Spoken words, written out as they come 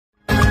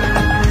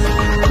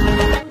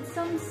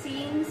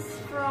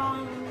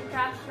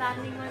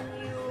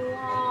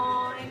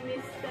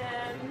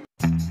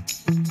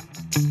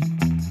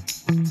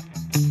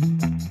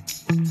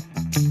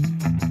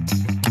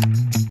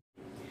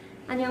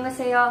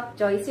안녕하세요,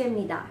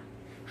 Joyce입니다.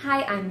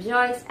 Hi, I'm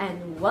Joyce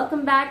and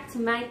welcome back to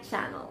my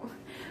channel.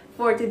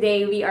 For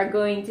today, we are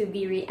going to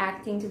be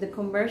reacting to the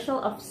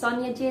commercial of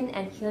Yejin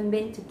and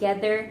Hyun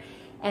together,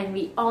 and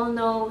we all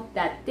know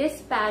that this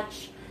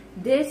batch,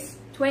 this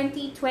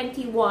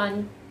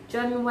 2021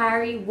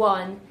 January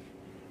 1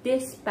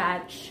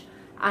 dispatch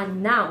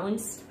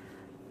announced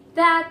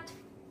that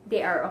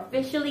they are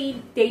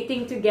officially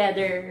dating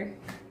together.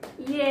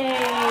 Yay!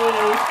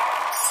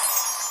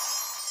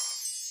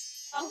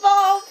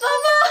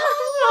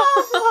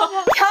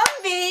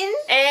 Hyun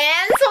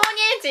and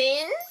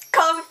Yejin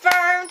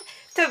confirmed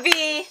to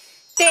be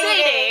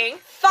dating.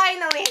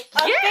 Finally,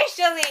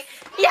 officially,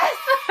 yes!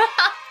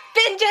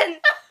 Binjin!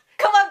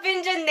 Come on,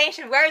 Binjin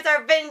Nation. Where's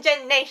our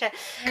Binjin Nation?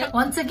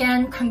 Once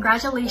again,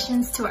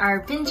 congratulations to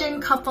our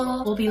Binjin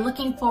couple. We'll be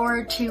looking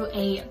forward to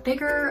a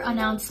bigger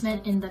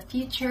announcement in the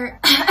future.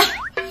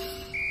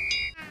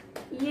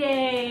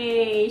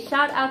 Yay!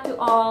 Shout out to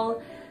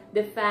all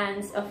the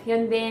fans of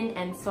Hyun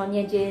and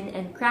Yejin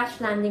and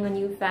Crash Landing on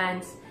You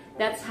fans.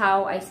 That's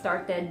how I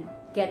started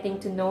getting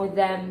to know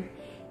them.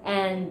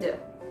 And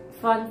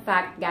fun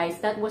fact guys,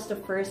 that was the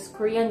first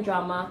Korean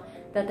drama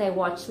that I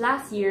watched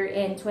last year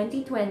in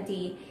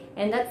 2020,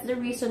 and that's the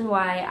reason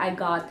why I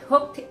got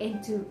hooked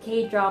into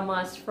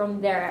K-dramas from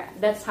there.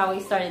 That's how I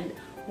started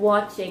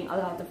watching a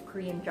lot of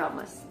Korean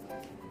dramas.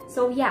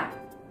 So yeah,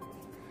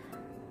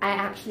 I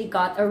actually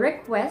got a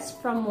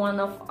request from one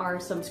of our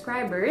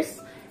subscribers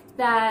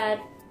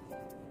that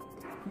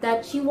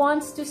she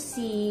wants to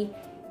see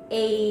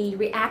a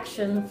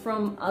reaction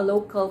from a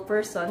local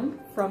person,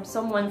 from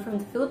someone from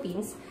the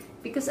Philippines,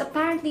 because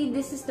apparently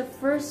this is the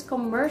first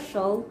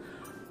commercial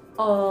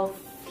of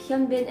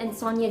Hyun and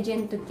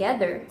Yejin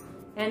together.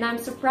 And I'm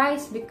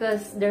surprised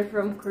because they're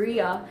from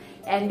Korea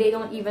and they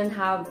don't even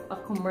have a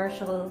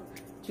commercial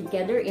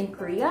together in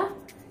Korea.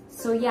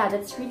 So yeah,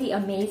 that's really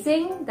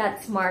amazing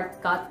that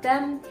Smart got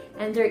them,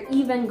 and they're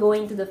even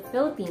going to the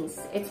Philippines.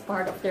 It's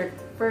part of their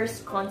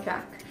first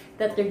contract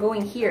that they're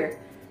going here.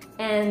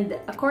 And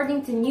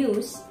according to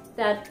news,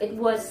 that it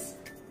was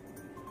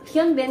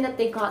Hyun that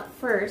they got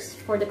first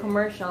for the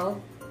commercial.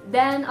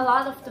 Then a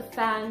lot of the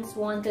fans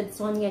wanted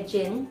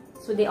Yejin,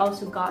 so they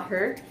also got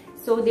her.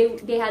 So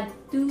they had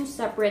two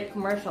separate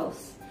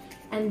commercials.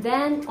 And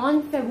then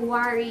on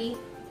February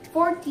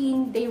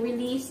 14, they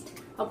released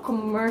a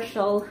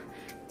commercial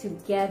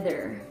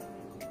together.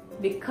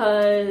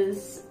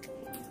 Because,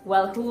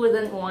 well, who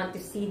wouldn't want to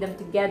see them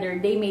together?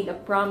 They made a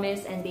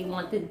promise and they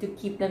wanted to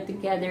keep them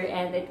together,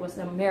 and it was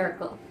a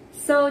miracle.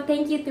 So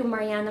thank you to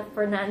Mariana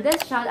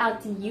Fernandez. Shout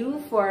out to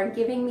you for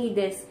giving me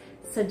this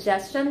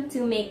suggestion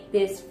to make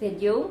this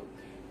video.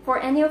 For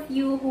any of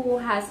you who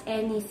has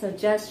any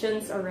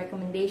suggestions or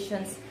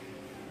recommendations,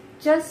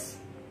 just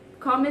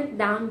comment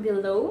down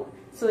below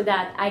so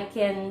that I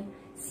can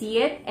see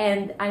it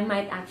and I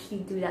might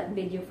actually do that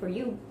video for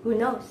you. Who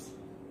knows?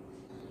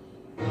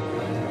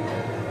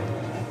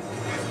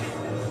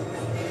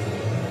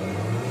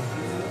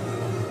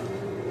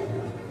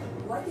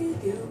 What do you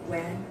do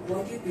when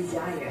what you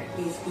desire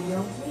is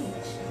beyond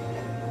reach?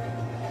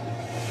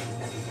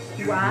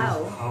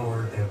 Wow. Use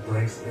power that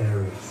breaks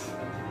barriers.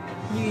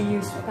 You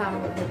use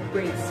power that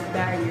breaks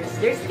barriers.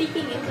 They're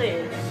speaking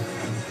English.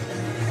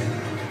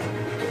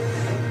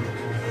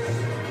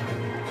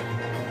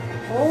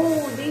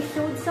 Oh, they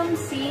showed some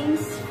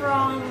scenes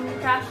from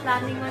Crash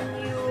Landing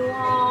on You.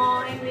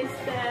 Oh, I miss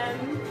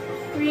them.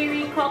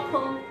 Riri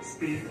couple.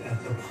 Speed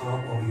at the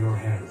palm of your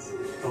hands.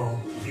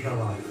 Don't be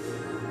alive.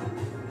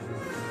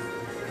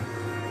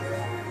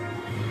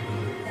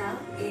 Now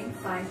in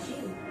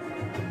 5G.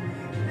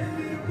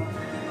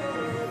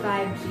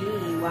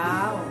 5G,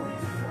 wow.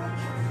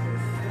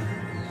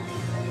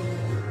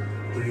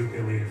 Do you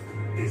believe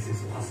this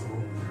is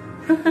possible?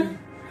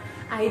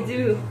 I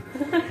do.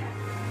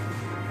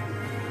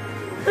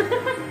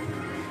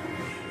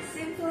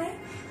 Simply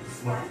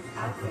smart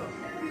outlook.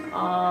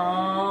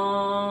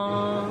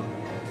 Aww.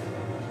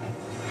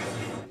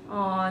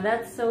 Aww,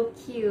 that's so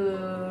cute.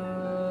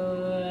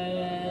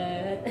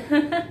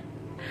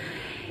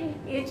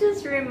 It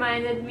just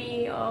reminded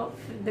me of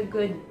the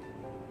good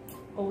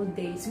old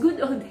days.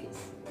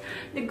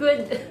 The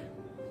good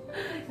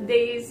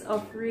days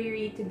of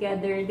Riri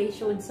together. They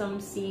showed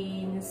some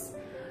scenes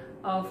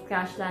of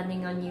Crash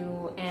Landing on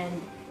You,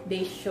 and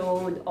they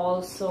showed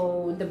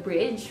also the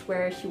bridge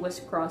where she was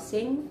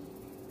crossing.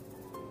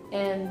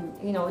 And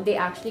you know, they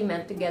actually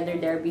met together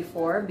there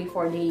before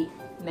they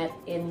met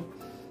in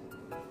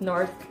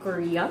North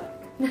Korea.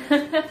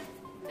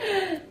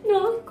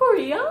 North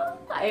Korea?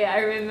 I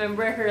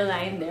remember her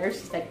line there.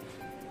 She's like,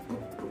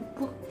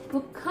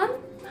 Bukhan?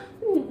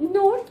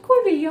 North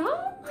Korea?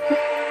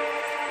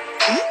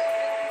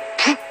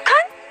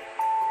 Bukhan?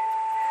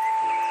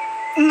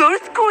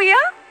 North Korea?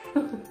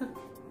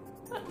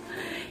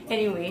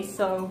 Anyway,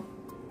 so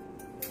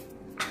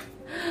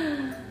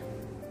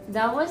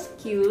that was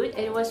cute.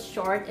 It was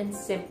short and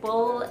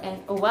simple,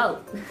 and oh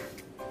well,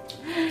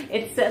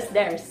 it says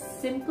there,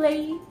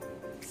 simply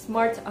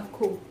smart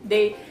ako.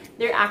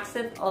 Their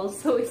accent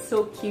also is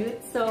so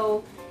cute.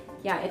 So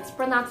yeah, it's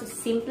pronounced as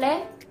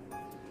simple,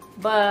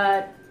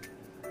 but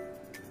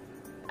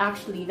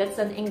actually that's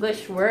an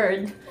English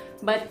word,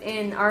 but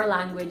in our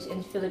language,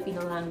 in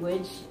Filipino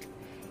language,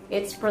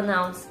 it's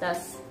pronounced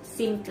as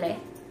simple.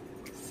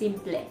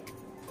 Simple.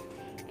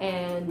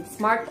 And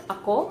smart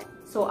ako.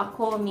 So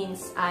ako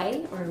means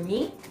I or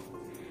me.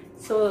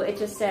 So it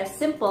just says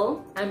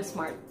simple, I'm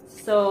smart.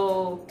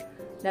 So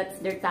that's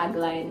their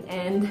tagline.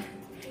 And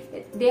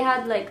they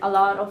had like a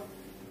lot of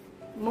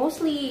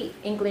mostly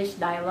English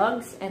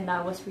dialogues, and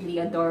that was really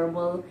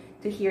adorable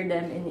to hear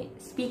them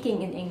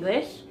speaking in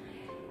English.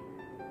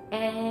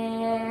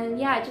 And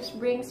yeah, it just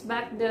brings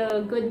back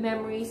the good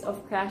memories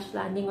of Crash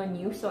Landing on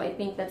You. So I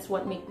think that's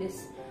what makes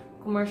this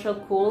commercial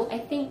cool. I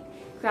think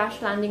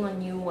Crash Landing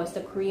on You was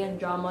the Korean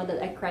drama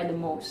that I cried the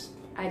most.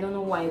 I don't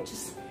know why. It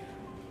just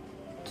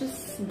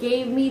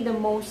gave me the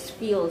most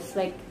feels.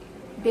 Like,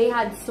 they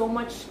had so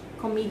much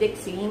comedic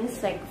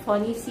scenes, like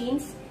funny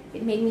scenes.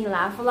 It made me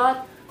laugh a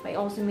lot, but it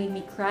also made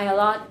me cry a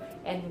lot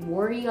and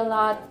worry a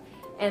lot,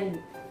 and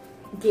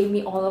gave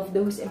me all of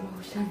those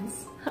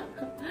emotions.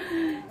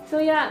 So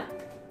yeah,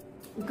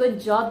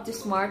 good job to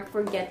Smart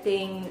for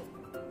getting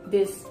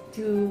these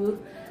two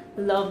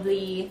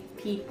lovely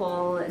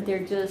people.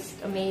 They're just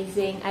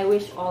amazing. I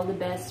wish all the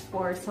best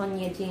for Son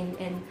Yejin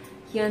and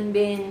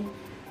Hyun.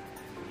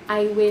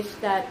 I wish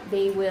that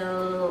they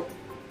will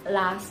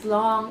last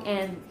long,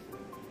 and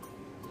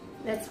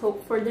let's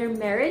hope for their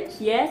marriage.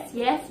 Yes,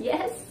 yes,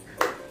 yes.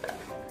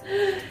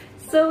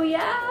 So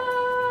yeah,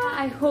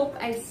 I hope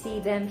I see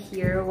them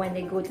here when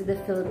they go to the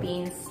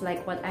Philippines.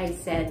 Like what I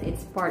said,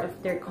 it's part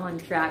of their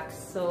contract.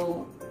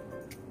 So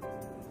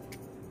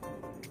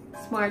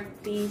Smart,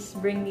 please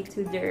bring me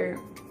to their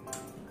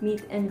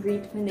meet and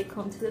greet when they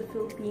come to the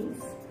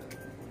Philippines.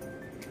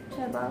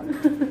 Chabang.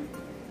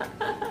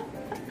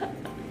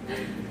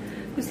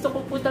 Gusto ko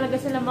po talaga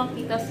sila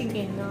makita.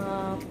 Sige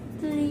na,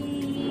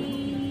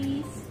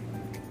 please.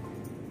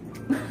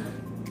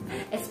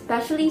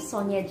 Especially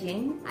Son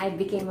Yejin. I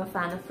became a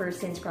fan of her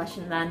since Crash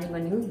Landing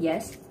on You,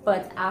 yes.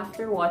 But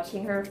after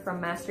watching her from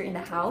Master in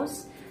the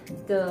House,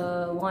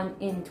 the one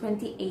in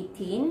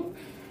 2018,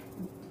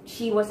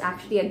 she was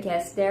actually a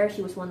guest there.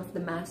 She was one of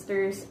the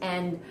masters,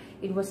 and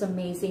it was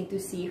amazing to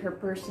see her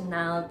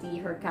personality,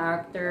 her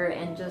character,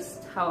 and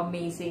just how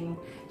amazing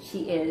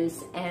she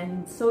is.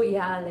 And so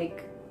yeah,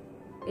 like,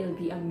 it'll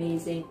be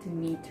amazing to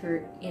meet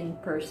her in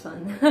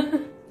person.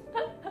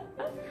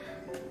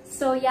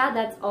 So yeah,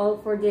 that's all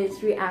for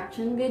this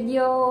reaction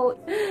video.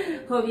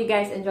 Hope you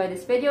guys enjoyed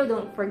this video.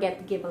 Don't forget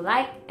to give a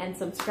like and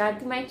subscribe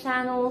to my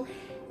channel,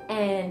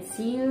 and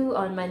see you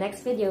on my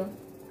next video.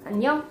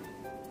 Annyeong!